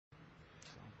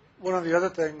one of the other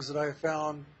things that I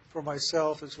found for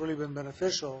myself that's really been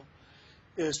beneficial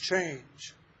is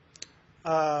change.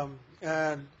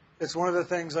 And it's one of the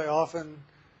things I often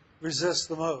resist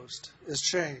the most is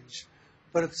change.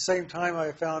 But at the same time,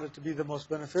 I found it to be the most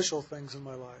beneficial things in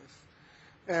my life.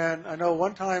 And I know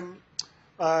one time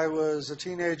I was a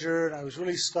teenager and I was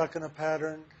really stuck in a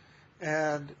pattern.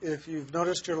 And if you've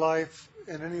noticed your life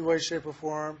in any way, shape, or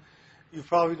form, you've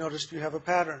probably noticed you have a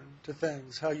pattern to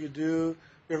things. How you do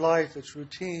your life, it's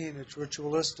routine, it's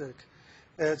ritualistic.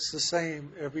 It's the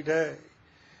same every day.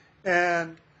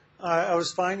 And I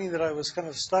was finding that I was kind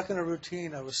of stuck in a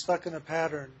routine. I was stuck in a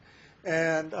pattern.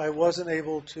 And I wasn't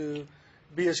able to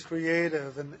be as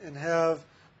creative and have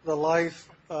the life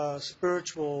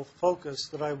spiritual focus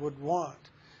that I would want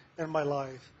in my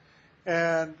life.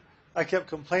 And I kept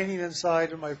complaining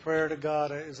inside in my prayer to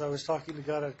God. As I was talking to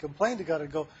God, I'd complain to God.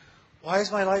 I'd go, why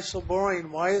is my life so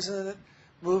boring? Why isn't it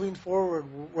moving forward?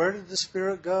 Where did the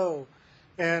Spirit go?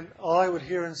 And all I would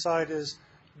hear inside is,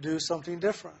 do something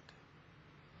different.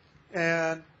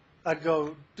 And I'd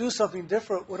go, do something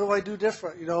different? What do I do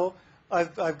different? You know,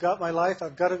 I've got my life.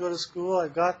 I've got to go to school.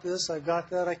 I've got this. I've got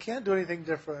that. I can't do anything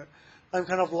different. I'm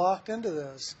kind of locked into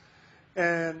this.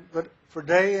 But for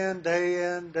day in,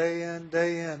 day in, day in,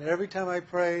 day in, every time I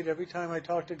prayed, every time I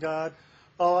talked to God,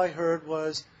 all I heard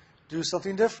was, do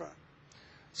something different.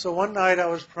 So one night I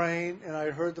was praying, and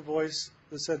I heard the voice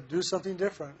that said, do something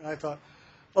different. And I thought,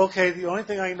 okay, the only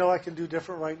thing I know I can do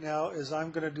different right now is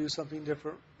I'm going to do something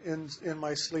different in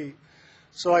my sleep.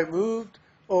 So I moved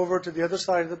over to the other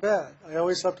side of the bed. I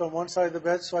always slept on one side of the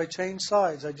bed, so I changed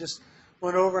sides. I just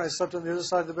went over and I slept on the other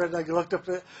side of the bed, and I looked up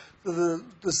to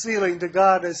the ceiling to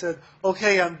God, and I said,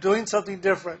 okay, I'm doing something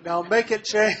different. Now make it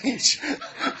change.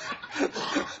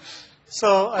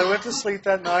 So I went to sleep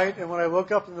that night, and when I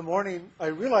woke up in the morning, I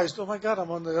realized, oh my God, I'm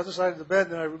on the other side of the bed,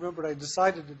 and I remembered I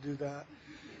decided to do that.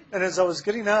 And as I was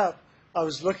getting up, I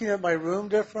was looking at my room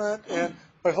different, and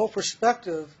my whole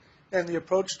perspective and the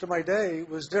approach to my day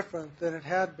was different than it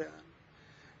had been.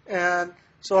 And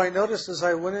so I noticed as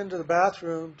I went into the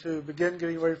bathroom to begin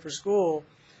getting ready for school,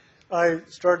 I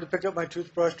started to pick up my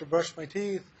toothbrush to brush my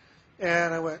teeth,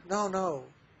 and I went, no,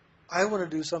 I want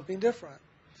to do something different.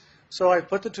 So I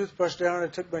put the toothbrush down, and I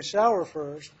took my shower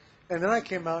first, and then I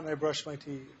came out and I brushed my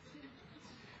teeth.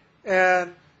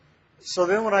 And so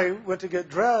then when I went to get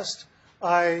dressed,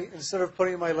 instead of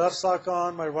putting my left sock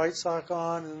on, my right sock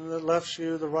on, and the left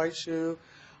shoe, the right shoe,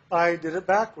 I did it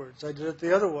backwards. I did it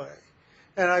the other way.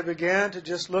 And I began to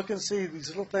just look and see these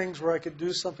little things where I could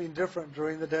do something different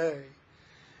during the day.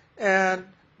 And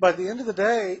by the end of the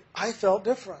day, I felt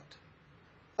different.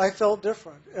 I felt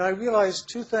different. And I realized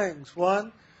two things.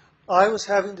 One, I was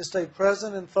having to stay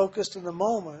present and focused in the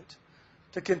moment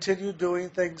to continue doing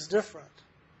things different.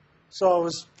 So I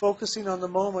was focusing on the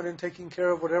moment and taking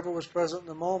care of whatever was present in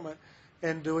the moment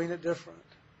and doing it different.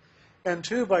 And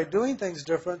two, by doing things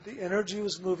different, the energy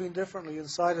was moving differently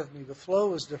inside of me. The flow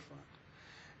was different.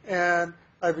 And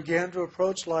I began to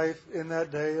approach life in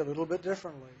that day a little bit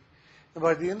differently. And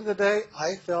by the end of the day,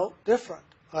 I felt different.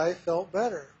 I felt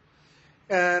better.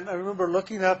 And I remember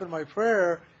looking up in my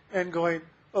prayer and going,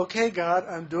 okay, God,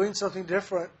 I'm doing something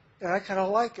different, and I kind of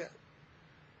like it.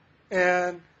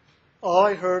 And all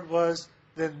I heard was,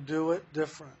 then do it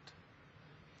different.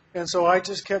 And so I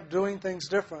just kept doing things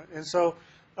different. And so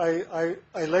I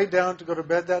laid down to go to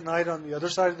bed that night on the other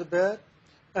side of the bed,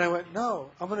 and I went, no,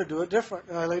 I'm going to do it different.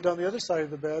 And I laid on the other side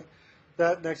of the bed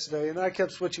that next day, and I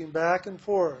kept switching back and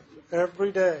forth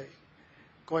every day,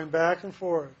 going back and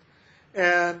forth.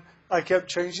 And I kept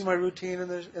changing my routine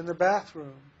in the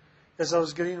bathroom. As I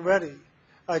was getting ready,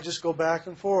 I'd just go back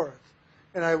and forth.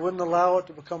 And I wouldn't allow it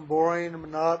to become boring and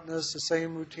monotonous, the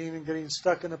same routine, and getting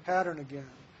stuck in a pattern again.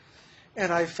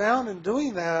 And I found in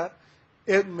doing that,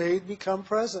 it made me come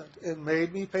present. It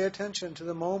made me pay attention to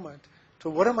the moment, to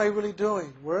what am I really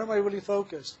doing? Where am I really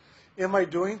focused? Am I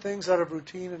doing things out of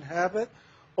routine and habit,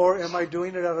 or am I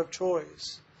doing it out of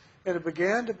choice? And it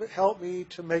began to help me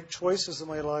to make choices in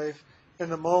my life in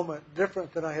the moment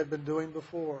different than I had been doing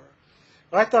before.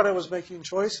 I thought I was making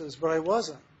choices, but I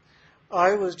wasn't.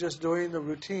 I was just doing the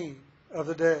routine of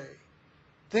the day,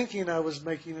 thinking I was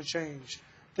making a change,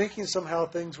 thinking somehow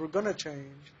things were going to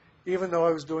change, even though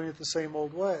I was doing it the same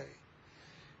old way.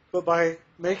 But by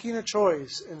making a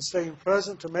choice and staying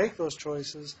present to make those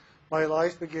choices, my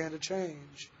life began to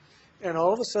change. And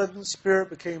all of a sudden, Spirit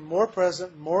became more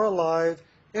present, more alive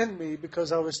in me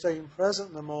because I was staying present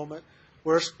in the moment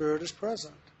where Spirit is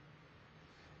present.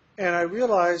 And I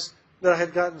realized that I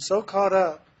had gotten so caught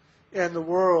up in the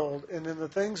world and in the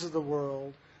things of the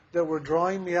world that were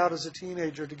drawing me out as a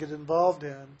teenager to get involved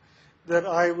in, that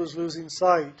I was losing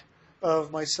sight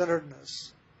of my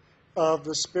centeredness, of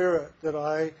the Spirit that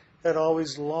I had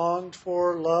always longed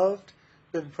for, loved,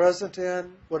 been present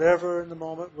in, whatever in the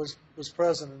moment was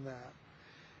present in that.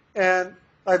 And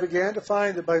I began to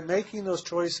find that by making those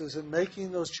choices and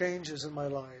making those changes in my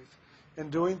life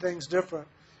and doing things different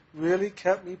really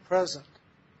kept me present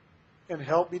and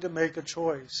helped me to make a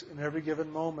choice in every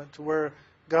given moment to where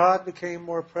God became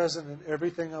more present in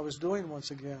everything I was doing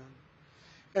once again.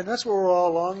 And that's what we're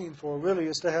all longing for, really,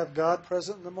 is to have God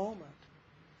present in the moment.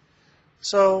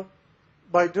 So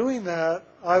by doing that,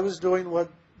 I was doing what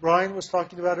Brian was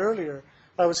talking about earlier.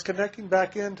 I was connecting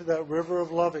back into that river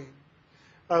of loving.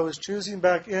 I was choosing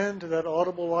back into that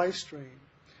audible life stream.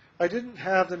 I didn't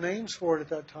have the names for it at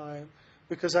that time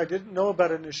because I didn't know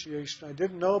about initiation. I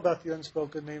didn't know about the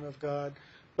unspoken name of God,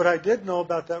 but I did know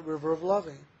about that river of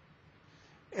loving.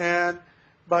 And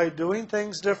by doing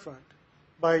things different,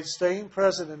 by staying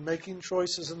present and making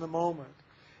choices in the moment,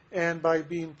 and by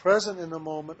being present in the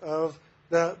moment of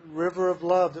that river of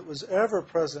love that was ever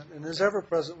present and is ever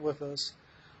present with us,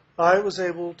 I was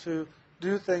able to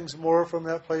do things more from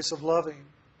that place of loving.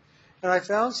 And I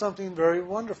found something very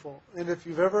wonderful. And if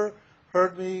you've ever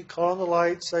heard me call on the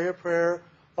light, say a prayer,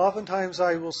 oftentimes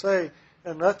I will say,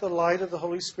 and let the light of the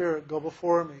Holy Spirit go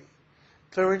before me,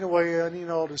 clearing away any and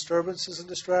all disturbances and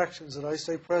distractions, that I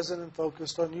stay present and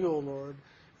focused on you, O Lord,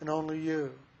 and only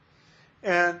you.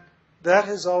 And that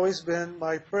has always been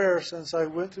my prayer since I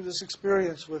went through this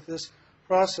experience with this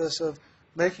process of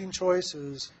making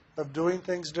choices, of doing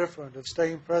things different, of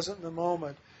staying present in the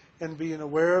moment, and being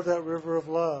aware of that river of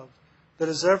love that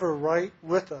is ever right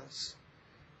with us.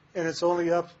 And it's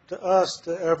only up to us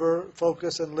to ever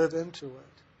focus and live into it.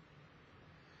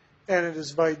 And it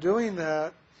is by doing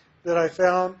that that I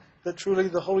found that truly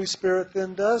the Holy Spirit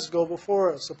then does go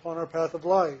before us upon our path of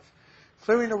life,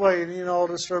 clearing away any and all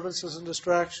disturbances and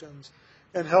distractions,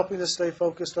 and helping us stay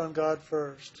focused on God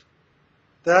first.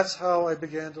 That's how I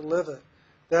began to live it.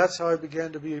 That's how I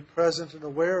began to be present and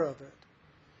aware of it.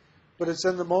 But it's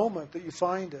in the moment that you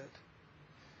find it.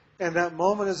 And that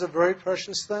moment is a very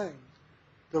precious thing.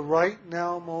 The right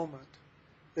now moment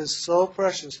is so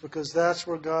precious because that's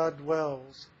where God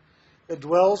dwells. It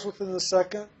dwells within the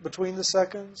second, between the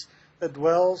seconds. It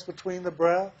dwells between the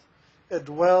breath. It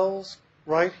dwells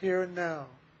right here and now.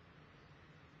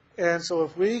 And so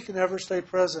if we can ever stay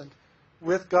present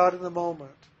with God in the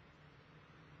moment,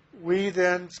 we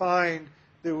then find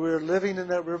that we're living in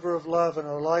that river of love and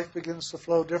our life begins to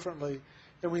flow differently.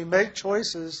 And we make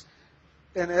choices,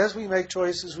 and as we make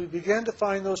choices, we begin to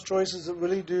find those choices that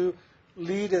really do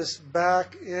lead us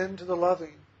back into the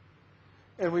loving.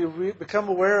 And we become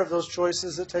aware of those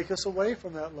choices that take us away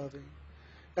from that loving.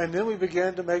 And then we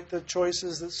begin to make the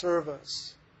choices that serve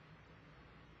us.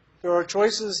 There are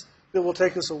choices that will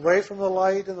take us away from the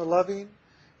light and the loving,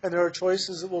 and there are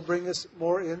choices that will bring us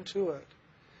more into it.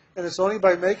 And it's only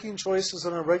by making choices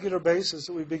on a regular basis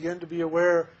that we begin to be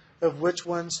aware of which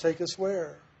ones take us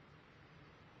where.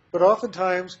 But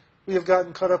oftentimes, we have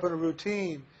gotten caught up in a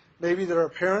routine, maybe that our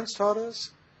parents taught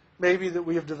us, maybe that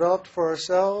we have developed for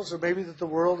ourselves, or maybe that the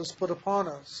world has put upon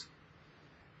us.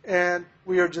 And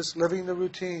we are just living the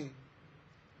routine.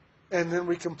 And then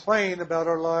we complain about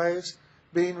our lives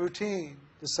being routine,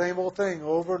 the same old thing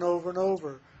over and over and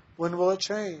over. When will it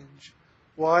change?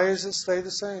 Why does it stay the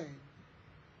same?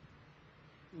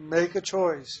 Make a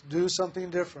choice. Do something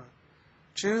different.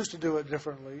 Choose to do it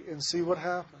differently and see what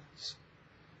happens.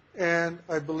 And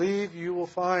I believe you will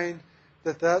find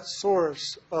that that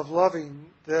source of loving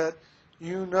that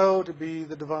you know to be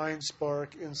the divine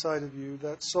spark inside of you,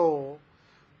 that soul,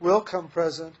 will come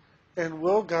present and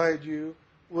will guide you,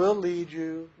 will lead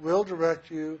you, will direct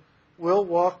you, will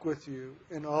walk with you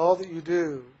in all that you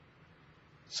do,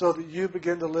 so that you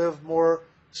begin to live more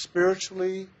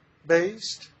spiritually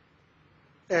based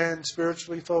and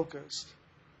spiritually focused.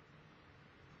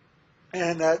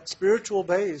 And that spiritual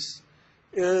base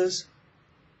is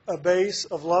a base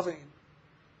of loving.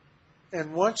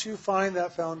 And once you find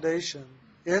that foundation,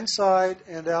 inside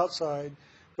and outside,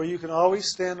 where you can always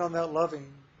stand on that loving,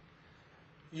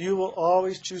 you will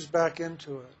always choose back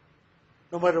into it.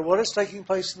 No matter what is taking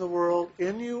place in the world,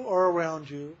 in you or around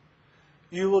you,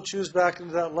 you will choose back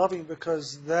into that loving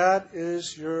because that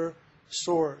is your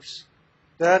source.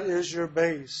 That is your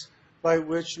base by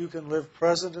which you can live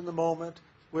present in the moment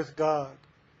with God,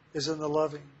 is in the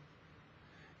loving.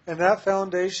 And that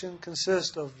foundation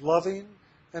consists of loving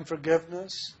and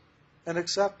forgiveness and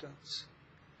acceptance.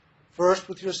 First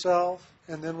with yourself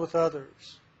and then with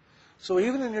others. So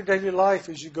even in your daily life,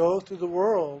 as you go through the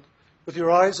world, with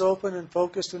your eyes open and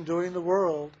focused in doing the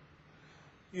world,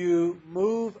 you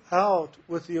move out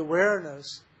with the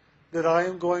awareness that I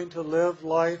am going to live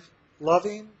life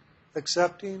loving,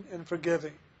 accepting, and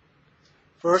forgiving.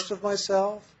 First of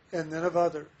myself, and then of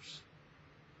others.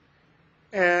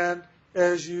 And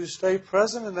as you stay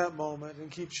present in that moment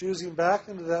and keep choosing back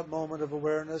into that moment of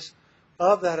awareness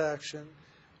of that action,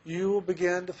 you will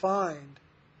begin to find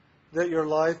that your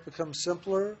life becomes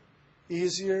simpler,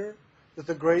 easier, that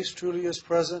the grace truly is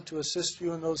present to assist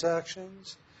you in those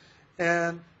actions,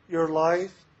 and your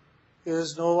life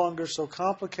is no longer so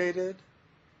complicated.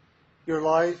 Your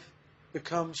life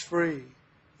becomes free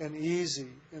and easy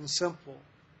and simple.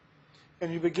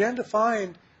 And you begin to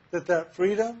find that that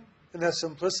freedom and that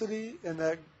simplicity and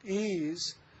that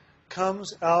ease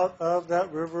comes out of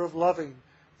that river of loving,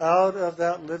 out of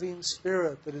that living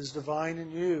spirit that is divine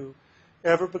in you,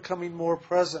 ever becoming more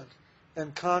present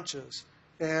and conscious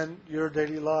in your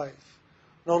daily life.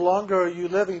 No longer are you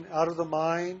living out of the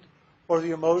mind or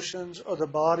the emotions or the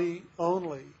body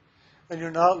only, and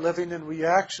you're not living in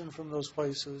reaction from those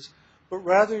places, but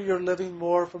rather you're living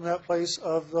more from that place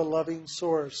of the loving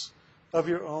source of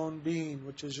your own being,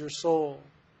 which is your soul.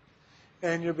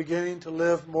 And you're beginning to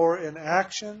live more in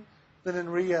action than in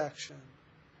reaction.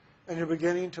 And you're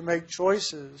beginning to make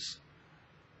choices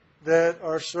that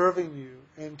are serving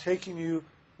you and taking you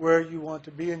where you want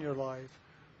to be in your life,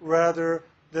 rather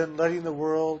than letting the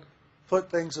world put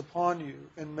things upon you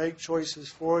and make choices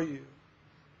for you.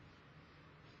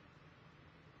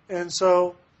 And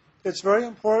so it's very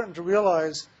important to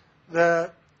realize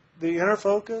that the inner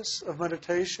focus of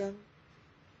meditation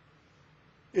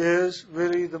is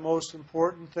really the most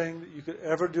important thing that you could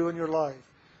ever do in your life.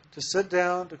 To sit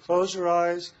down, to close your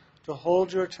eyes, to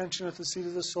hold your attention at the seat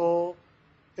of the soul,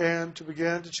 and to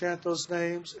begin to chant those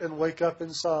names and wake up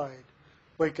inside.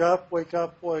 Wake up, wake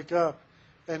up, wake up,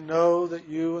 and know that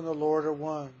you and the Lord are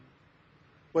one.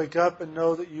 Wake up and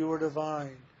know that you are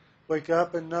divine. Wake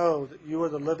up and know that you are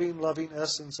the living, loving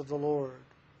essence of the Lord.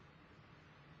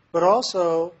 But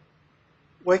also,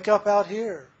 wake up out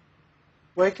here.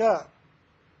 Wake up.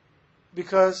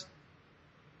 Because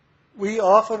we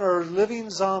often are living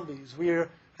zombies. We have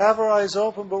our eyes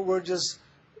open, but we're just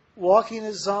walking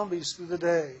as zombies through the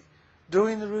day,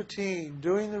 doing the routine,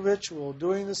 doing the ritual,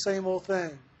 doing the same old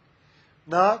thing,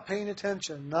 not paying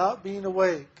attention, not being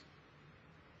awake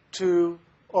to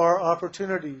our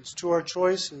opportunities, to our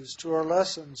choices, to our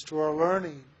lessons, to our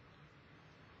learning.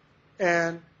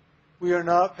 And we are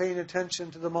not paying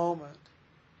attention to the moment.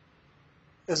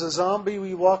 As a zombie,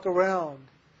 we walk around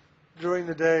during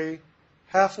the day,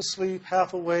 half asleep,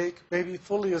 half awake, maybe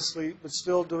fully asleep, but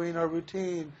still doing our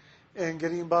routine and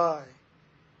getting by.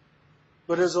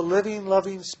 But as a living,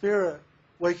 loving spirit,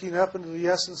 waking up into the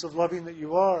essence of loving that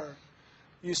you are,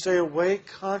 you stay awake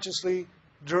consciously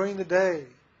during the day.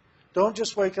 Don't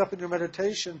just wake up in your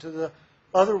meditation to the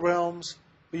other realms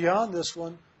beyond this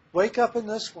one. Wake up in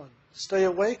this one. Stay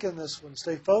awake in this one.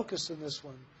 Stay focused in this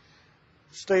one.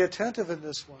 Stay attentive in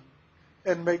this one.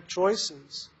 And make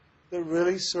choices that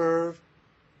really serve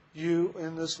you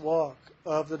in this walk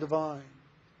of the divine.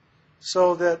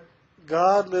 So that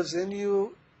God lives in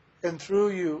you and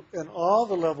through you in all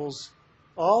the levels,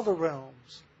 all the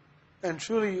realms. And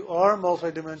truly you are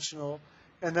multidimensional.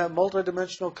 And that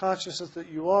multidimensional consciousness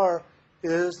that you are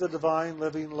is the divine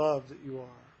living love that you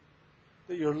are.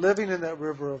 That you're living in that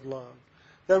river of love.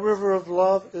 That river of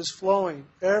love is flowing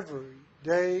every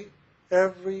day,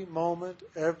 every moment,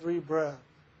 every breath.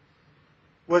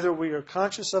 Whether we are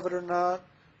conscious of it or not,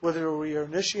 whether we are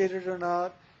initiated or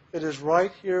not, it is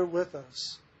right here with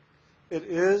us. It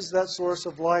is that source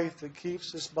of life that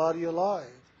keeps this body alive.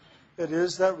 It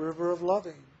is that river of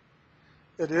loving.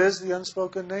 It is the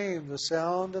unspoken name, the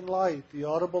sound and light, the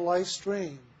audible life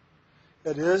stream.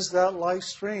 It is that life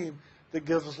stream that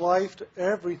gives life to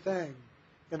everything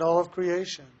in all of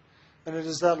creation. And it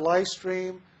is that life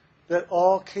stream that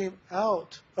all came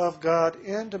out of God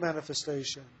into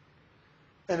manifestation.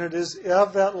 And it is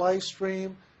of that life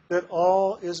stream that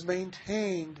all is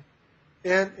maintained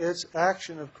in its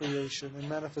action of creation and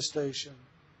manifestation.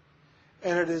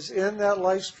 And it is in that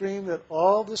life stream that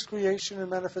all this creation and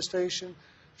manifestation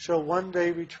shall one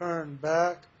day return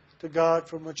back to God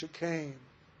from which it came.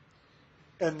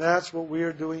 And that's what we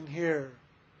are doing here.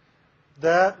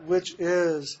 That which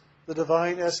is the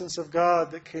divine essence of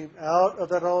God that came out of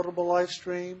that audible life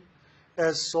stream,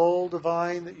 as soul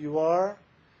divine that you are,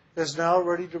 is now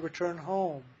ready to return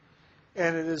home.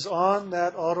 And it is on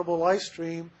that audible life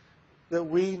stream that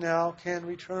we now can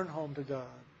return home to God.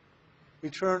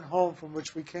 Return home from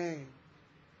which we came.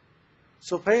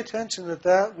 So pay attention that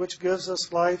that which gives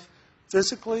us life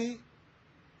physically,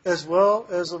 as well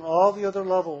as on all the other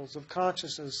levels of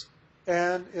consciousness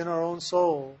and in our own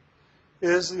soul,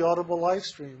 is the audible life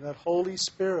stream, that Holy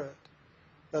Spirit,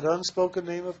 that unspoken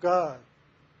name of God.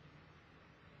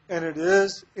 And it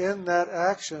is in that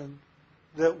action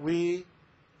that we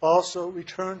also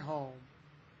return home.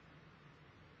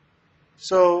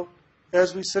 So,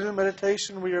 as we sit in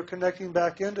meditation, we are connecting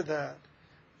back into that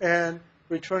and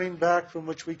returning back from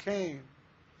which we came.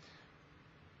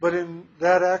 But in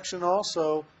that action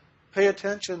also, pay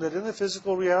attention that in the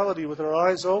physical reality, with our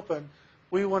eyes open,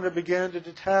 we want to begin to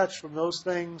detach from those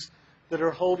things that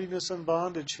are holding us in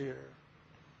bondage here.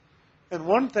 And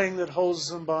one thing that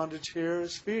holds us in bondage here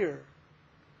is fear.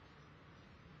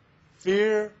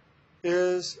 Fear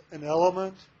is an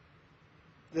element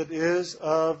that is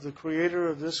of the creator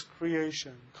of this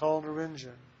creation, Kal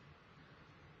Niranjan.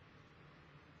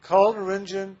 Kal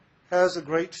Niranjan has a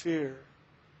great fear.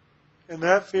 And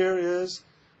that fear is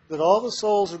that all the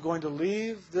souls are going to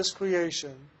leave this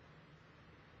creation.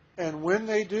 And when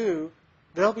they do,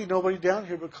 there'll be nobody down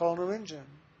here but Kal Niranjan.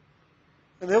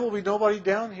 And there will be nobody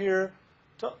down here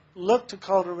to look to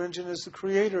Kal Niranjan as the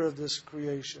creator of this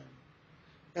creation.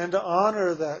 And to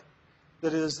honor that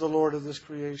is the Lord of this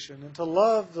creation. And to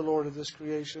love the Lord of this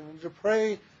creation. And to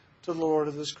pray to the Lord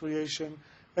of this creation.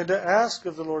 And to ask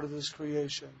of the Lord of this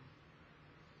creation.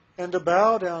 And to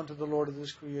bow down to the Lord of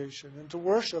this creation. And to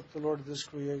worship the Lord of this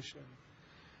creation.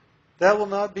 That will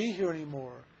not be here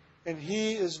anymore. And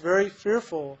he is very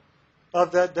fearful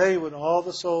of that day when all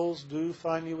the souls do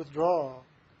finally withdraw.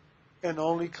 And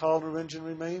only Kal Niranjan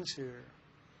remains here.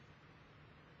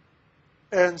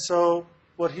 And so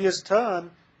what he has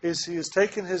done is he has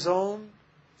taken his own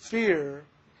fear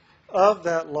of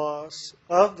that loss,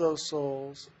 of those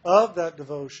souls, of that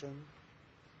devotion,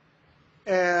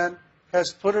 and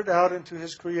has put it out into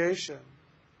his creation,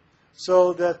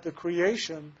 so that the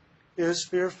creation is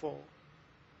fearful.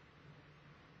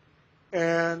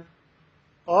 And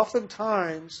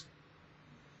oftentimes,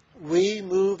 we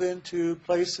move into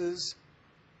places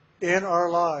in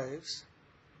our lives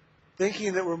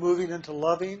thinking that we're moving into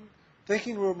loving,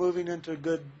 thinking we're moving into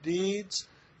good deeds,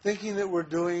 thinking that we're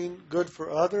doing good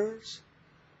for others,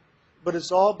 but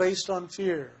it's all based on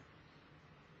fear.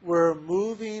 We're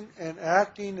moving and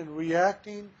acting and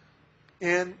reacting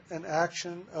in an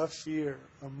action of fear,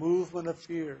 a movement of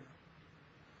fear.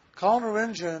 Kal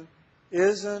Niranjan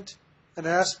isn't an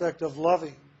aspect of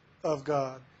loving of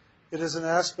God. It is an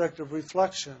aspect of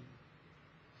reflection.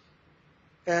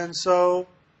 And so,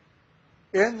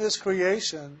 in this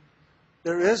creation,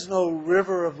 there is no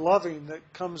river of loving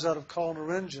that comes out of Kal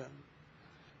Niranjan.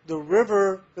 The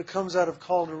river that comes out of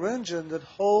Kal Niranjan that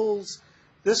holds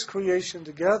this creation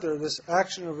together, this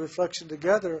action of reflection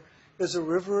together, is a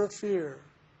river of fear.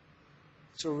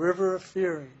 It's a river of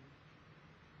fearing.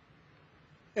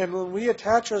 And when we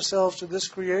attach ourselves to this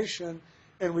creation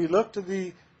and we look to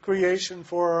the creation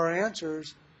for our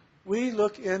answers, we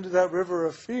look into that river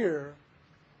of fear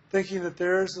thinking that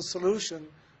there is the solution.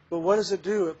 But what does it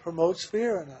do? It promotes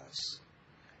fear in us.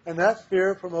 And that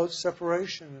fear promotes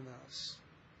separation in us.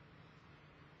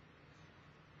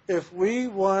 If we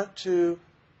want to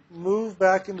move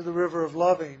back into the river of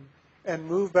loving and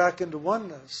move back into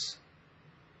oneness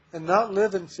and not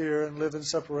live in fear and live in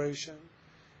separation,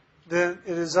 then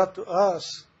it is up to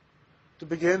us to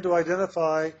begin to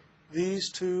identify these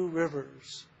two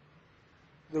rivers.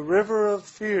 The river of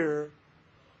fear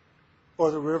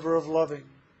or the river of loving.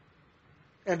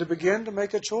 And to begin to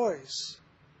make a choice.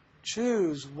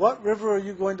 Choose, what river are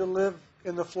you going to live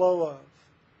in the flow of?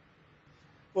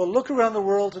 Well, look around the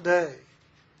world today.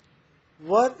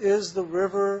 What is the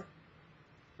river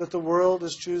that the world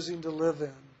is choosing to live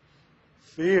in?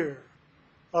 Fear.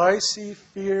 I see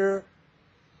fear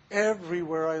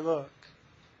everywhere I look.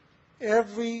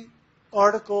 Every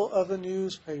article of the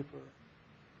newspaper,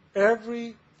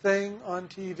 everything on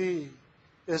TV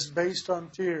is based on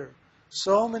fear.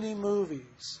 So many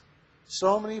movies,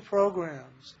 so many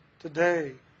programs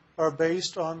today are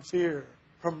based on fear,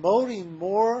 promoting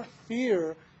more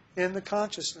fear in the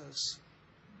consciousness.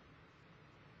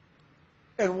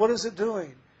 And what is it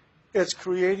doing? It's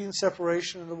creating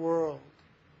separation in the world.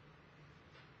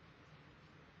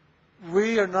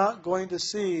 We are not going to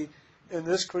see in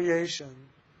this creation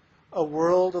a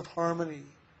world of harmony,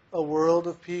 a world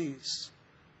of peace,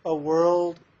 a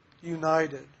world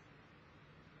united.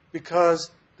 Because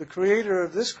the creator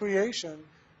of this creation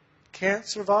can't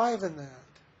survive in that.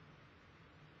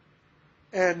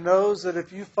 And knows that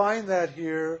if you find that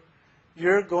here,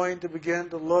 you're going to begin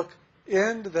to look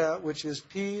into that which is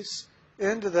peace,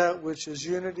 into that which is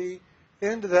unity,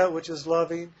 into that which is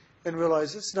loving, and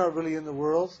realize it's not really in the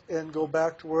world, and go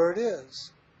back to where it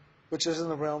is, which is in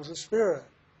the realms of spirit.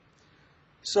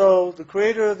 So the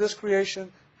creator of this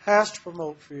creation has to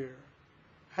promote fear,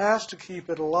 has to keep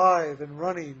it alive and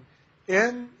running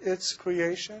in its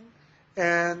creation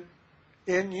and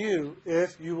in you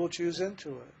if you will choose into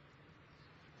it.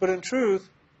 But in truth,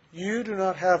 you do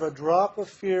not have a drop of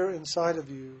fear inside of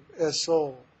you as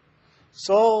soul.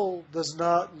 Soul does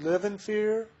not live in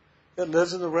fear. It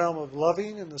lives in the realm of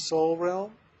loving, in the soul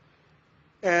realm.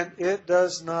 And it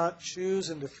does not choose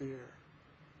into fear.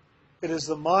 It is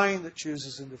the mind that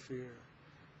chooses into fear.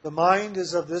 The mind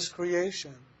is of this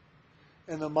creation.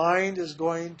 And the mind is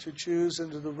going to choose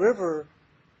into the river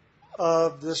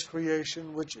of this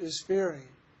creation, which is fearing.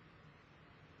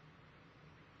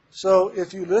 So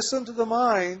if you listen to the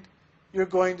mind, you're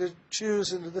going to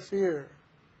choose into the fear.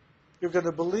 You're going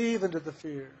to believe into the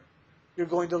fear. You're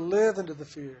going to live into the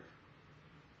fear.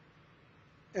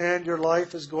 And your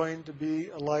life is going to be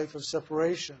a life of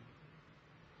separation.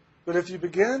 But if you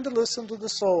begin to listen to the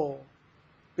soul,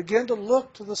 begin to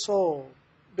look to the soul,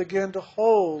 begin to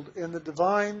hold in the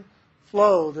divine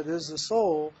flow that is the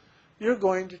soul, you're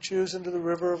going to choose into the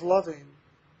river of loving.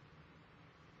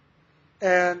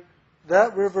 And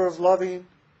that river of loving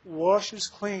washes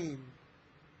clean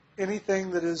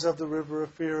anything that is of the river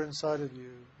of fear inside of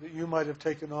you that you might have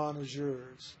taken on as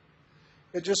yours.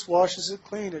 It just washes it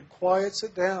clean. It quiets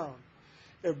it down.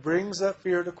 It brings that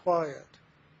fear to quiet.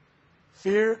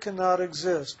 Fear cannot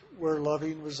exist where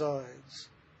loving resides.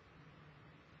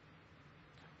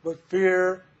 But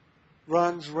fear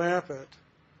runs rampant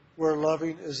where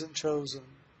loving isn't chosen.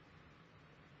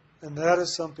 And that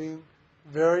is something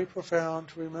very profound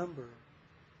to remember.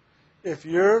 If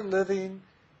you're living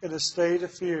in a state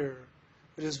of fear,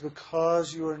 it is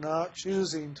because you are not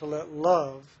choosing to let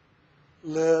love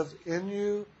live in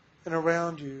you and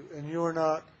around you, and you are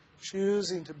not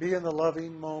choosing to be in the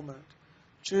loving moment,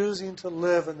 choosing to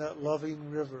live in that loving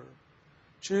river,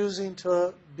 choosing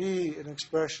to be an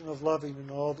expression of loving in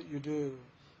all that you do.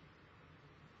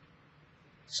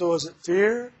 So is it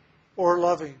fear or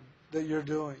loving that you're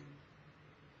doing?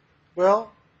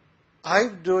 Well,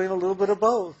 I'm doing a little bit of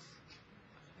both.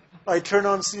 I turn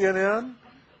on CNN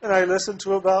and I listen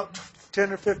to about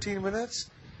 10 or 15 minutes,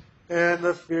 and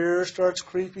the fear starts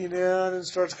creeping in and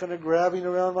starts kind of grabbing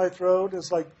around my throat.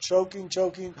 It's like choking.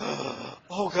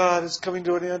 Oh God, it's coming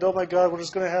to an end. Oh my God, what is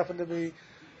going to happen to me?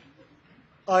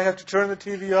 I have to turn the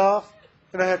TV off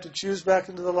and I have to choose back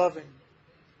into the loving.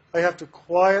 I have to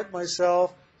quiet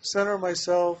myself, center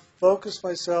myself, focus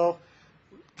myself,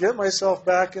 get myself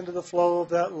back into the flow of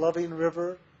that loving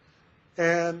river,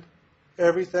 and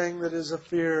everything that is a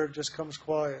fear just comes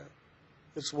quiet.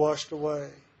 It's washed away.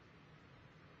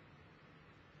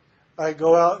 I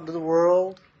go out into the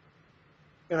world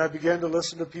and I begin to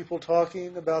listen to people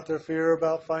talking about their fear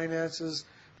about finances,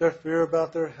 their fear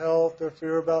about their health, their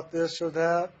fear about this or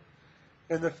that.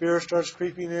 And the fear starts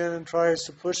creeping in and tries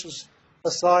to push us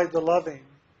aside the loving.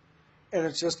 And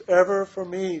it's just ever for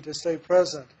me to stay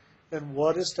present in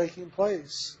what is taking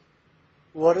place.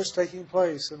 What is taking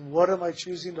place and what am I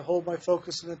choosing to hold my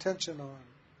focus and attention on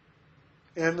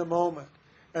in the moment.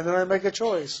 And then I make a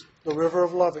choice, the river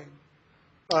of loving.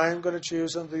 I'm going to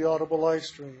choose under the audible life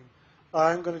stream.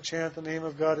 I'm going to chant the name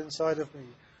of God inside of me.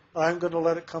 I'm going to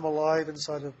let it come alive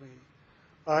inside of me.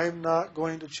 I'm not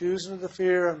going to choose into the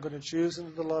fear. I'm going to choose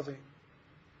into the loving.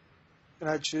 And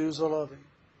I choose the loving.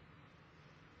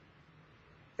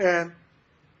 And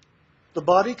the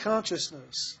body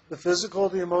consciousness, the physical,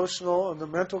 the emotional, and the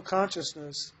mental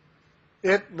consciousness,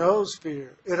 it knows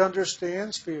fear. It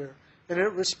understands fear. And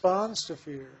it responds to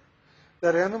fear.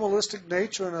 That animalistic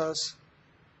nature in us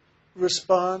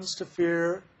responds to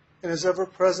fear and is ever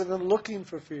present and looking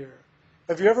for fear.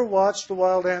 Have you ever watched a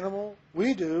wild animal?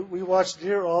 We do. We watch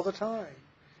deer all the time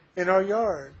in our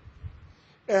yard.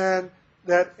 And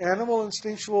that animal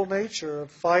instinctual nature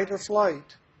of fight or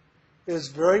flight is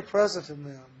very present in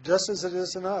them, just as it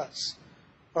is in us,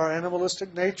 our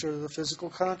animalistic nature, the physical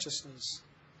consciousness.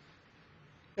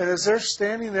 And as they're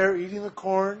standing there eating the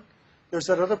corn, there's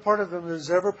that other part of them that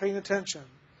is ever paying attention,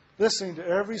 listening to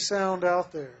every sound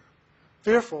out there.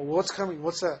 Fearful. Well, what's coming?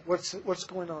 What's that? What's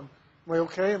going on? Am I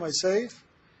okay? Am I safe?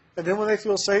 And then when they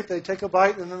feel safe, they take a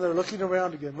bite, and then they're looking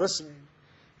around again, listening.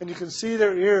 And you can see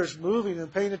their ears moving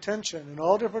and paying attention in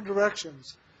all different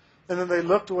directions. And then they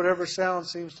look to whatever sound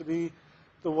seems to be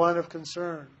the one of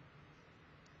concern.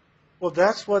 Well,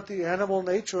 that's what the animal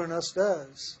nature in us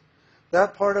does.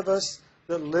 That part of us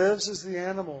that lives as the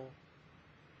animal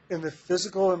in the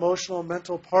physical, emotional,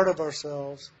 mental part of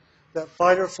ourselves, that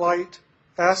fight or flight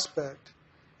aspect,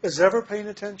 is ever paying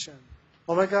attention.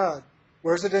 Oh my God,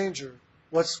 where's the danger?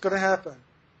 What's going to happen?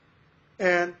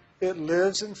 And it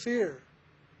lives in fear.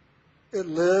 It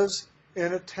lives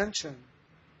in attention.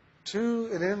 to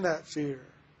and in that fear.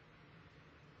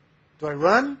 Do I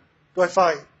run? Do I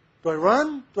fight? Do I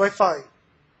run? Do I fight?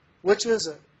 Which is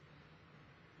it?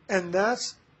 And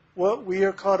that's what we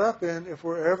are caught up in if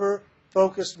we're ever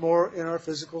focused more in our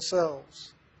physical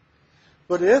selves.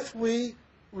 But if we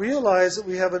realize that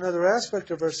we have another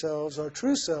aspect of ourselves, our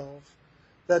true self,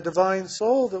 that divine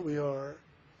soul that we are,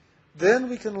 then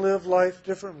we can live life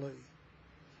differently.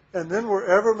 And then we're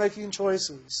ever making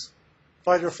choices.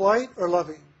 Fight or flight or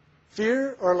loving.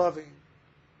 Fear or loving.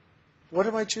 What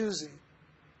am I choosing?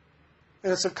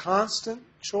 And it's a constant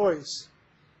choice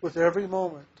with every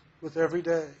moment, with every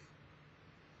day.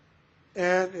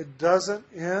 And it doesn't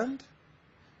end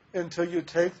until you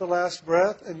take the last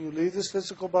breath and you leave this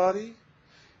physical body.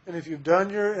 And if you've done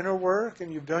your inner work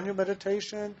and you've done your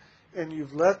meditation and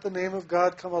you've let the name of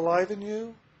God come alive in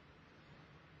you,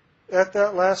 at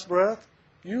that last breath,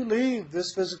 you leave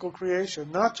this physical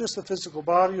creation, not just the physical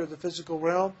body or the physical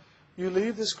realm. You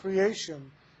leave this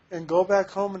creation and go back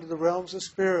home into the realms of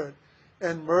spirit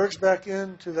and merge back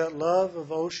into that love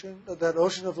of ocean, that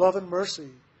ocean of love and mercy,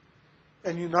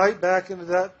 and unite back into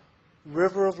that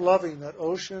river of loving, that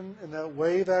ocean and that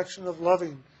wave action of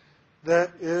loving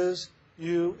that is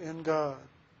you in God.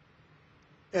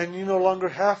 And you no longer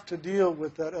have to deal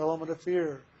with that element of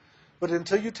fear. But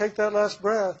until you take that last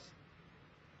breath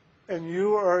and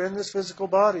you are in this physical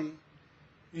body,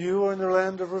 you are in the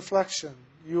land of reflection.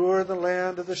 You are in the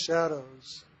land of the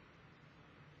shadows.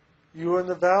 You are in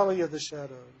the valley of the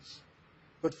shadows.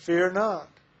 But fear not,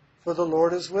 for the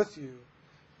Lord is with you.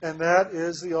 And that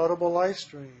is the audible life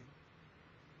stream.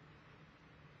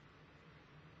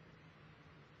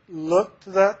 Look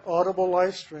to that audible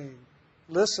life stream.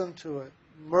 Listen to it.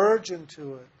 Merge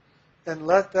into it. And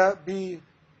let that be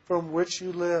from which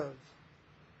you live.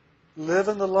 Live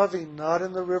in the loving, not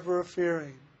in the river of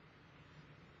fearing.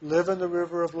 Live in the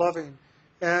river of loving.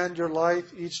 And your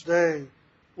life each day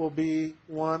will be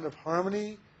one of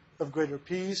harmony, of greater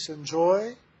peace and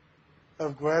joy,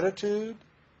 of gratitude,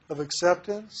 of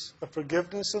acceptance, of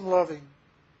forgiveness and loving.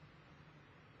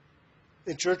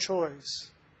 It's your choice.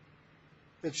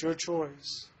 It's your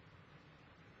choice.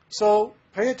 So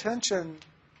pay attention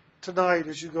tonight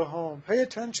as you go home. Pay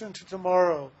attention to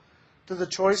tomorrow, to the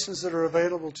choices that are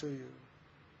available to you.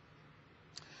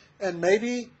 And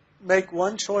maybe make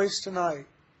one choice tonight.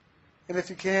 And if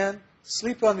you can,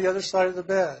 sleep on the other side of the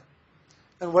bed.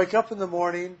 And wake up in the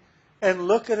morning and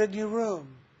look at a new room.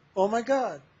 Oh my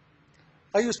God.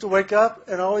 I used to wake up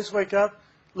and always wake up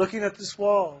looking at this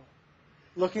wall.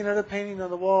 Looking at a painting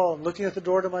on the wall. Looking at the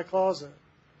door to my closet.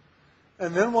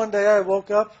 And then one day I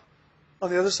woke up on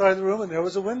the other side of the room and there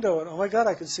was a window. And oh my God,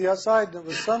 I could see outside and it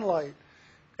was sunlight.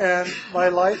 And my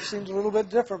life seemed a little bit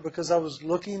different because I was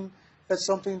looking at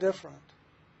something different.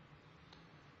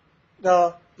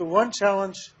 Now, the one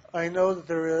challenge I know that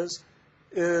there is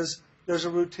there's a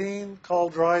routine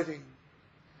called driving.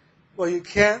 Well, you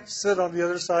can't sit on the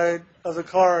other side of the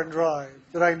car and drive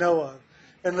that I know of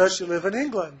unless you live in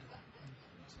England.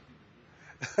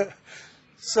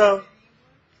 So,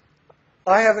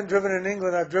 I haven't driven in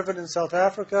England. I've driven in South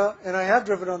Africa, and I have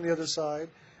driven on the other side.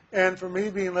 And for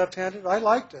me, being left-handed, I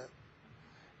liked it.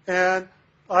 And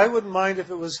I wouldn't mind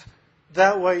if it was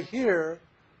that way here,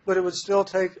 but it would still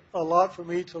take a lot for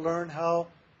me to learn how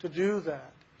to do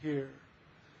that here.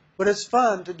 But it's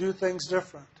fun to do things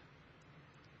different.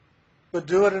 But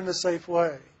do it in a safe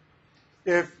way.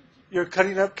 If you're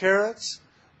cutting up carrots,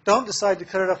 don't decide to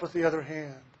cut it up with the other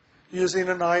hand, using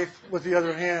a knife with the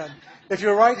other hand. If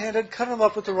you're right-handed, cut them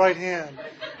up with the right hand.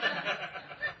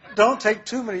 Don't take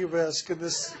too many risks in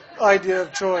this idea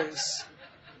of choice.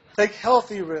 Take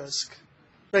healthy risk.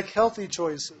 Make healthy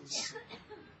choices.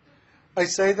 I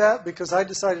say that because I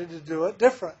decided to do it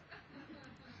different.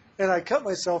 And I cut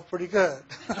myself pretty good.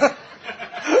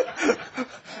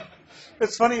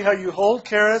 It's funny how you hold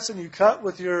carrots and you cut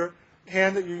with your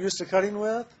hand that you're used to cutting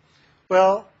with.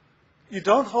 Well, you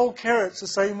don't hold carrots the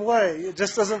same way. It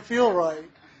just doesn't feel right.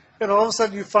 And all of a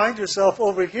sudden you find yourself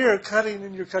over here cutting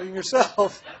and you're cutting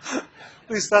yourself. At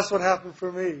least that's what happened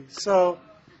for me. So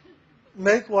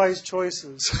make wise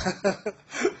choices.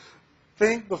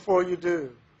 Think before you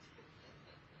do.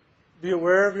 Be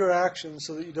aware of your actions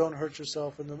so that you don't hurt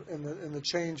yourself in the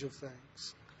change of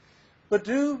things. But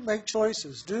do make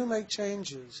choices. Do make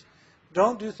changes.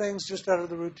 Don't do things just out of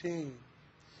the routine.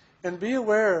 And be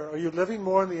aware, are you living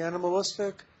more in the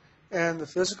animalistic and the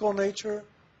physical nature?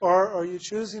 Or are you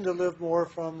choosing to live more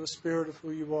from the spirit of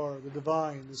who you are, the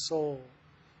divine, the soul,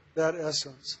 that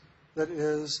essence that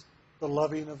is the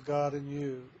loving of God in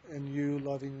you and you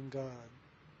loving in God?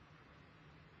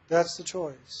 That's the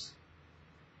choice.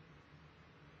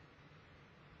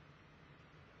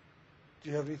 Do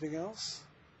you have anything else?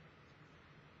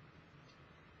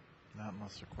 Not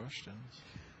much of questions.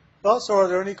 Also, are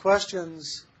there any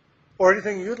questions or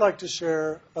anything you'd like to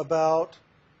share about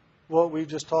what we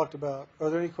just talked about? Are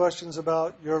there any questions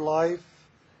about your life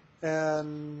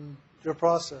and your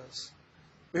process?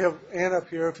 We have Ann up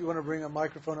here if you want to bring a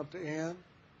microphone up to Ann.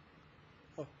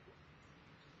 Oh.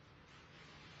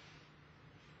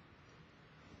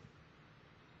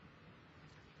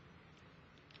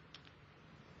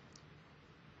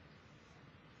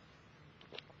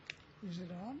 Is it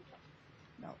on?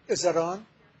 No. Is that on?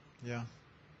 Yeah.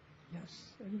 Yes.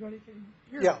 Everybody can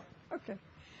hear? Yeah. Okay.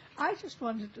 I just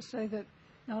wanted to say that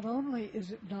not only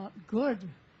is it not good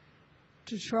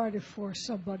to try to force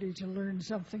somebody to learn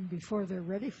something before they're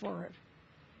ready for it,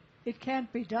 it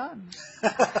can't be done.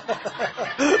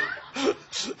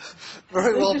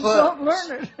 Very well They just put. don't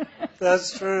learn it.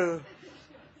 That's true.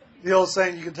 The old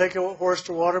saying, you can take a horse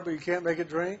to water, but you can't make it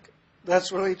drink.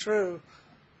 That's really true.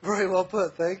 Very well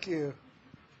put. Thank you.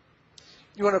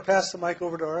 You want to pass the mic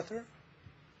over to Arthur?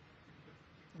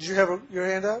 Did you have your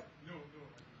hand up? No.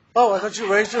 Oh, I thought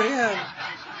you raised your hand.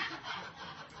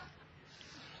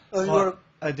 Oh, you want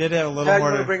to, I did have a little Pat, more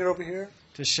you want to bring it over here?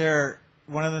 to share.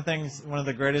 One of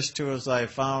the greatest tools I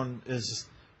found is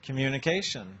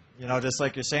communication. You know, just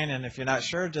like you're saying, and if you're not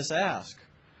sure, just ask.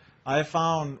 I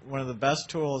found one of the best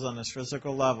tools on this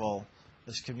physical level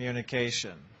is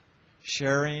communication,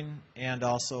 sharing, and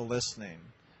also listening.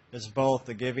 It's both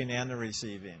the giving and the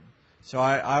receiving. So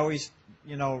I always,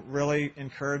 really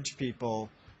encourage people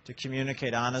to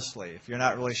communicate honestly. If you're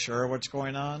not really sure what's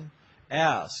going on,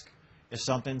 ask. If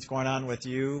something's going on with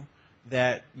you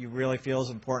that you really feel is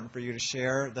important for you to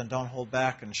share, then don't hold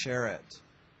back and share it.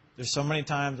 There's so many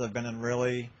times I've been in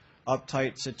really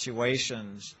uptight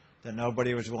situations that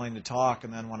nobody was willing to talk,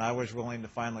 and then when I was willing to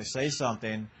finally say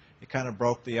something, it kind of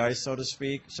broke the ice, so to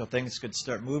speak, so things could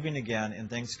start moving again and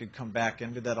things could come back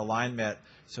into that alignment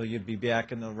so you'd be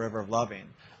back in the river of loving.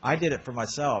 I did it for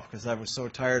myself because I was so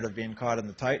tired of being caught in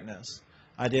the tightness.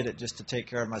 I did it just to take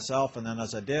care of myself, and then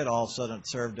as I did, all of a sudden it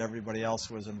served everybody else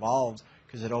who was involved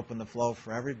because it opened the flow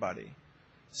for everybody.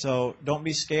 So don't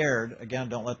be scared. Again,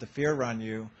 don't let the fear run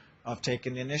you of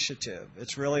taking the initiative.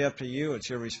 It's really up to you. It's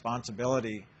your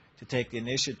responsibility to take the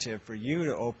initiative for you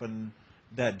to open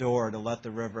that door to let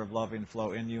the river of loving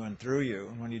flow in you and through you.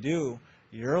 And when you do,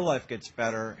 your life gets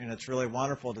better, and it's really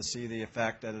wonderful to see the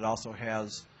effect that it also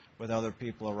has with other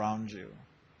people around you.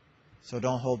 So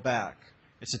don't hold back.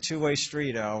 It's a two-way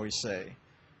street, I always say.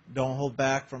 Don't hold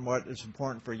back from what is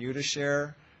important for you to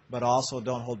share, but also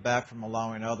don't hold back from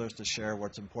allowing others to share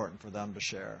what's important for them to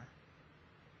share.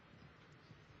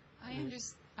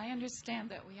 I understand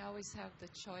that we always have the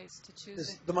choice to choose.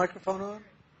 Is the microphone on?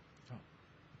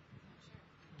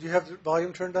 Do you have the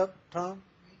volume turned up, Tom?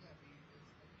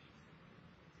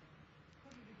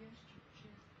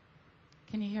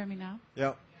 Can you hear me now?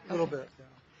 Yep. A little bit,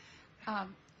 yeah.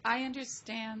 I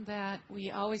understand that we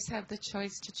always have the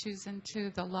choice to choose into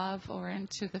the love or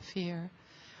into the fear.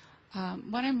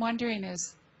 What I'm wondering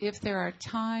is if there are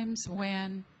times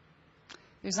when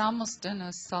there's almost an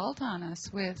assault on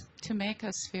us to make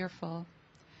us fearful.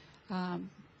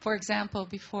 For example,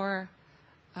 before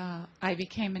I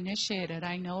became initiated,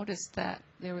 I noticed that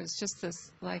there was just this,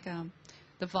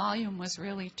 the volume was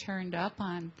really turned up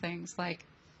on things like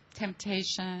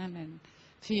temptation and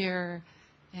fear,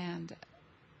 and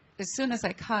as soon as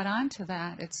I caught on to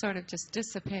that, it sort of just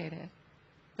dissipated.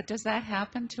 But does that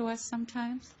happen to us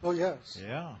sometimes? Oh, yes.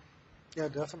 Yeah. Yeah,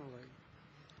 definitely.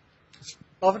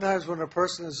 Oftentimes when a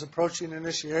person is approaching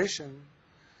initiation,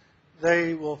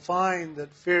 they will find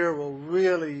that fear will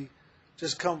really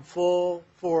just come full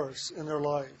force in their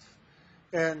life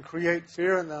and create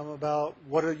fear in them about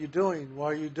what are you doing? Why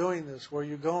are you doing this? Where are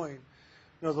you going?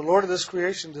 The Lord of this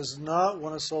creation does not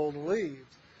want a soul to leave.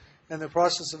 And the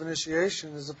process of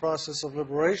initiation is the process of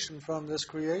liberation from this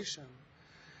creation.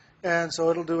 And so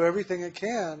it'll do everything it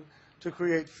can to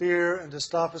create fear and to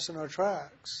stop us in our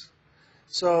tracks.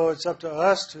 So it's up to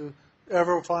us to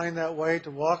ever find that way to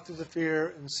walk through the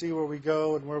fear and see where we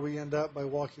go and where we end up by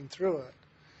walking through it.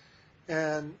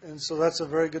 And so that's a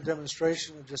very good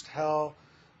demonstration of just how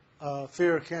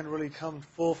fear can really come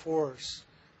full force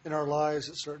in our lives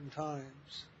at certain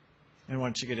times. And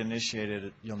once you get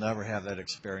initiated, you'll never have that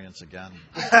experience again.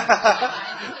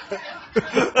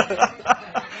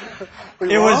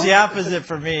 It was the opposite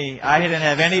for me. I didn't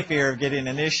have any fear of getting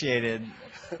initiated.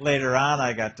 Later on,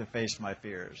 I got to face my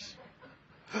fears.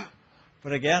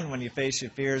 But again, when you face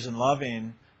your fears in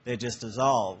loving, they just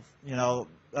dissolve. The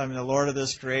Lord of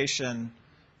this creation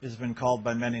has been called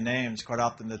by many names, quite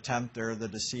often the tempter, the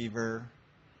deceiver.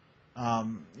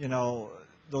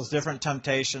 those different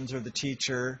temptations are the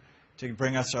teacher to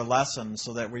bring us our lessons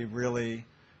so that we really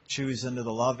choose into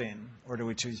the loving, or do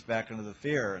we choose back into the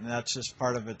fear? And that's just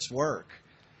part of its work.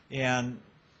 And,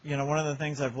 one of the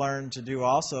things I've learned to do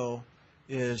also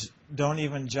is don't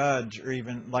even judge, or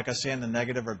even, like I was saying, the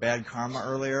negative or bad karma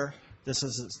earlier. This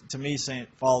is, to me,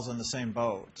 falls in the same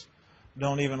boat.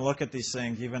 Don't even look at these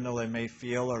things, even though they may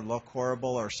feel or look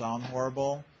horrible or sound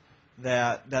horrible.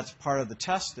 That's part of the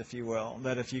test, if you will,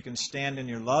 that if you can stand in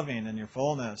your loving and your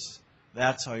fullness,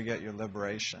 that's how you get your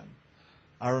liberation.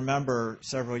 I remember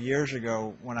several years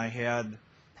ago when I had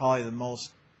probably the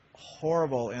most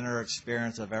horrible inner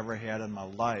experience I've ever had in my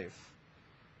life.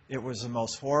 It was the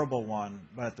most horrible one,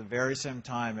 but at the very same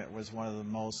time, it was one of the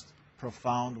most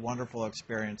profound, wonderful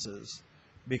experiences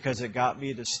because it got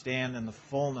me to stand in the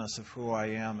fullness of who I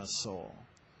am as soul.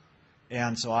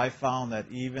 And so I found that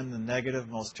even the negative,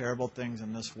 most terrible things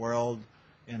in this world,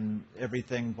 and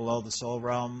everything below the soul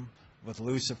realm, with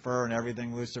Lucifer and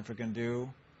everything Lucifer can do,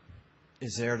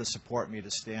 is there to support me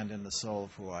to stand in the soul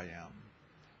of who I am.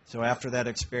 So after that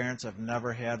experience, I've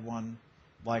never had one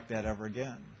like that ever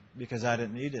again because I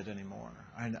didn't need it anymore.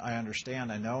 I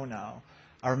understand. I know now.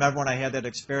 I remember when I had that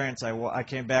experience, I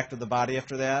came back to the body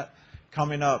after that,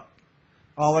 coming up,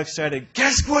 all excited.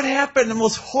 Guess what happened? The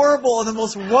most horrible and the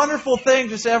most wonderful thing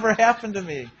just ever happened to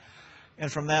me.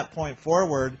 And from that point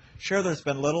forward, sure, there's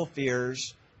been little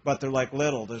fears, but they're like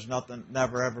little. There's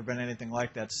never ever been anything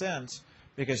like that since.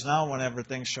 Because now whenever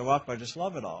things show up, I just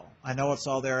love it all. I know it's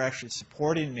all there actually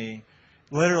supporting me.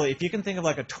 Literally, if you can think of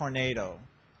like a tornado,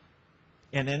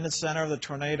 and in the center of the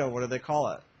tornado, what do they call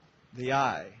it? The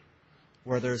eye,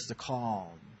 where there's the calm.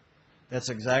 That's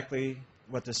exactly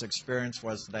what this experience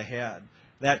was that I had.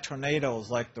 That tornado is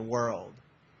like the world.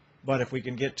 But if we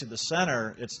can get to the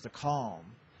center, it's the calm.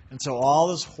 And so all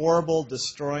this horrible,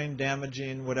 destroying,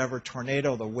 damaging, whatever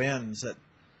tornado, the winds that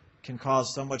can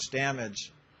cause so much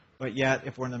damage, but yet,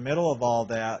 if we're in the middle of all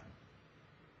that,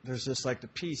 there's just like the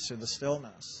peace or the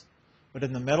stillness. But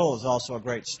in the middle is also a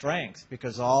great strength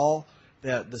because all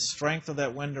that, the strength of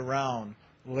that wind around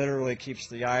literally keeps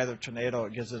the eye of the tornado.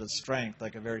 It gives it a strength,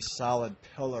 like a very solid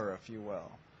pillar, if you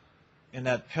will. And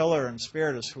that pillar in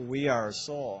spirit is who we are as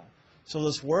soul. So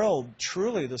this world,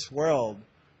 truly this world,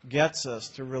 gets us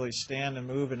to really stand and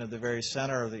move into the very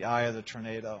center of the eye of the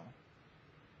tornado.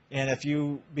 And if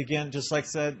you begin, just like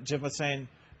Jim was saying,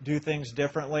 do things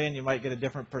differently and you might get a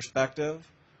different perspective.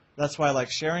 That's why I like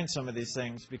sharing some of these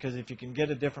things, because if you can get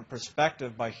a different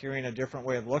perspective by hearing a different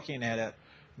way of looking at it,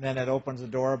 then it opens the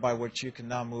door by which you can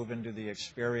now move into the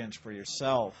experience for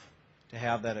yourself to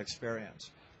have that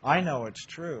experience. I know it's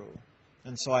true,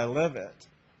 and so I live it.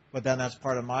 But then that's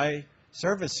part of my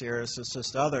service here is to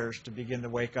assist others to begin to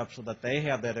wake up so that they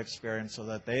have that experience, so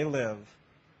that they live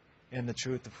in the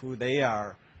truth of who they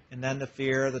are. And then the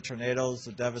fear, the tornadoes,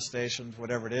 the devastations,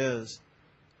 whatever it is,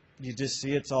 you just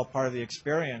see it's all part of the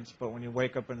experience. But when you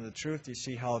wake up into the truth, you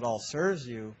see how it all serves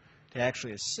you to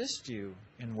actually assist you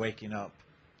in waking up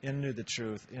into the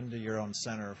truth, into your own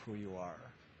center of who you are.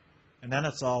 And then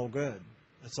it's all good.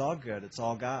 It's all good. It's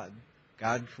all God.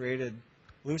 God created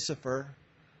Lucifer,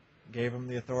 gave him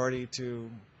the authority to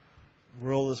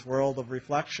rule this world of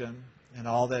reflection, and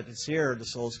all that is here, the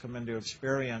souls come into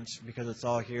experience because it's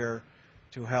all here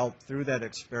to help through that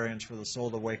experience for the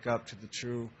soul to wake up to the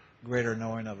true greater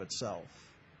knowing of itself.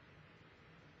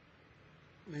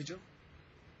 Major?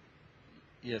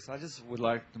 Yes, I just would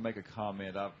like to make a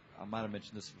comment. I might have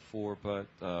mentioned this before, but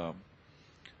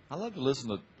I love to listen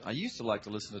to. I used to like to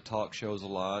listen to talk shows a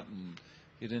lot and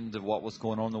get into what was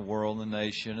going on in the world, and the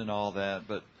nation, and all that.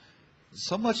 But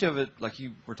so much of it, like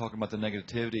you were talking about the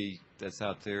negativity that's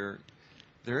out there,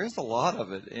 there is a lot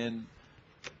of it. And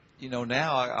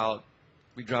now I'll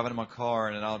be driving in my car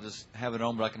and I'll just have it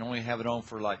on, but I can only have it on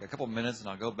for like a couple of minutes, and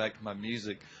I'll go back to my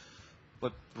music.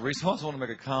 But the reason I want to make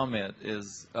a comment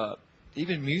is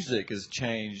even music has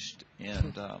changed,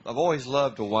 and I've always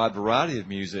loved a wide variety of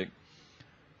music.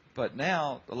 But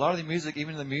now, a lot of the music,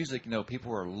 even the music,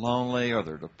 people are lonely, or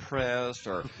they're depressed,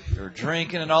 or they're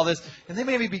drinking and all this. And they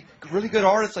may be really good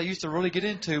artists I used to really get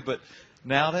into, but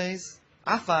nowadays,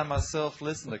 I find myself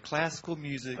listening to classical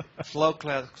music, slow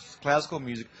classical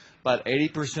music, about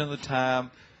 80% of the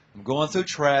time. I'm going through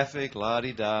traffic,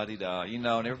 la-di-da-di-da,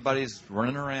 and everybody's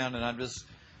running around, and I'm just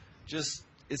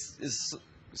it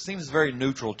seems very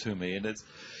neutral to me. And it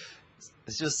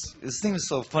seems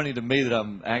so funny to me that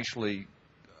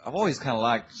I've always kind of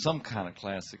liked some kind of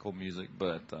classical music,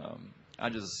 but I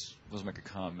just was make a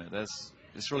comment.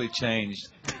 It's really changed.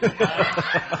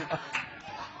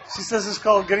 She says it's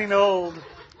called getting old.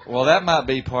 Well, that might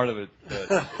be part of it, but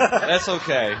that's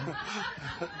okay.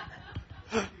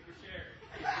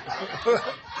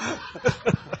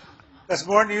 That's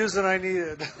more news than I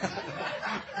needed.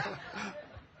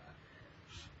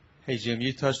 Hey, Jim,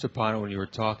 you touched upon it when you were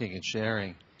talking and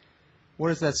sharing.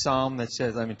 What is that psalm that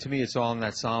says, I mean, to me it's all in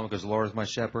that psalm because the Lord is my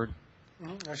shepherd.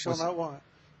 I shall not want.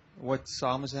 What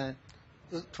psalm is that?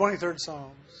 The 23rd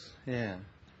Psalms. Yeah.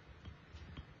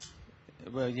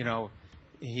 Well, you know,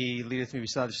 He leadeth me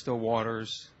beside the still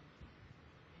waters.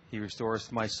 He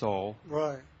restoreth my soul.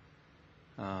 Right.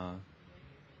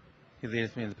 He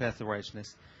leadeth me in the path of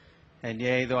righteousness. And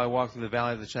yea, though I walk through the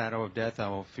valley of the shadow of death, I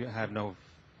will fear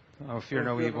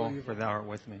no evil, for thou art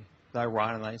with me. Thy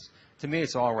rod and thy... To me,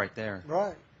 it's all right there.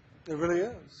 Right. It really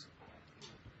is.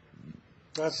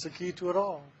 That's the key to it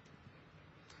all.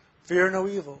 Fear no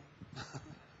evil.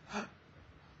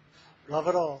 Love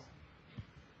it all.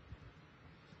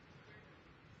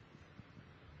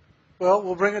 Well,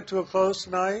 we'll bring it to a close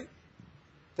tonight.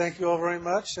 Thank you all very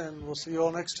much, and we'll see you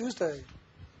all next Tuesday.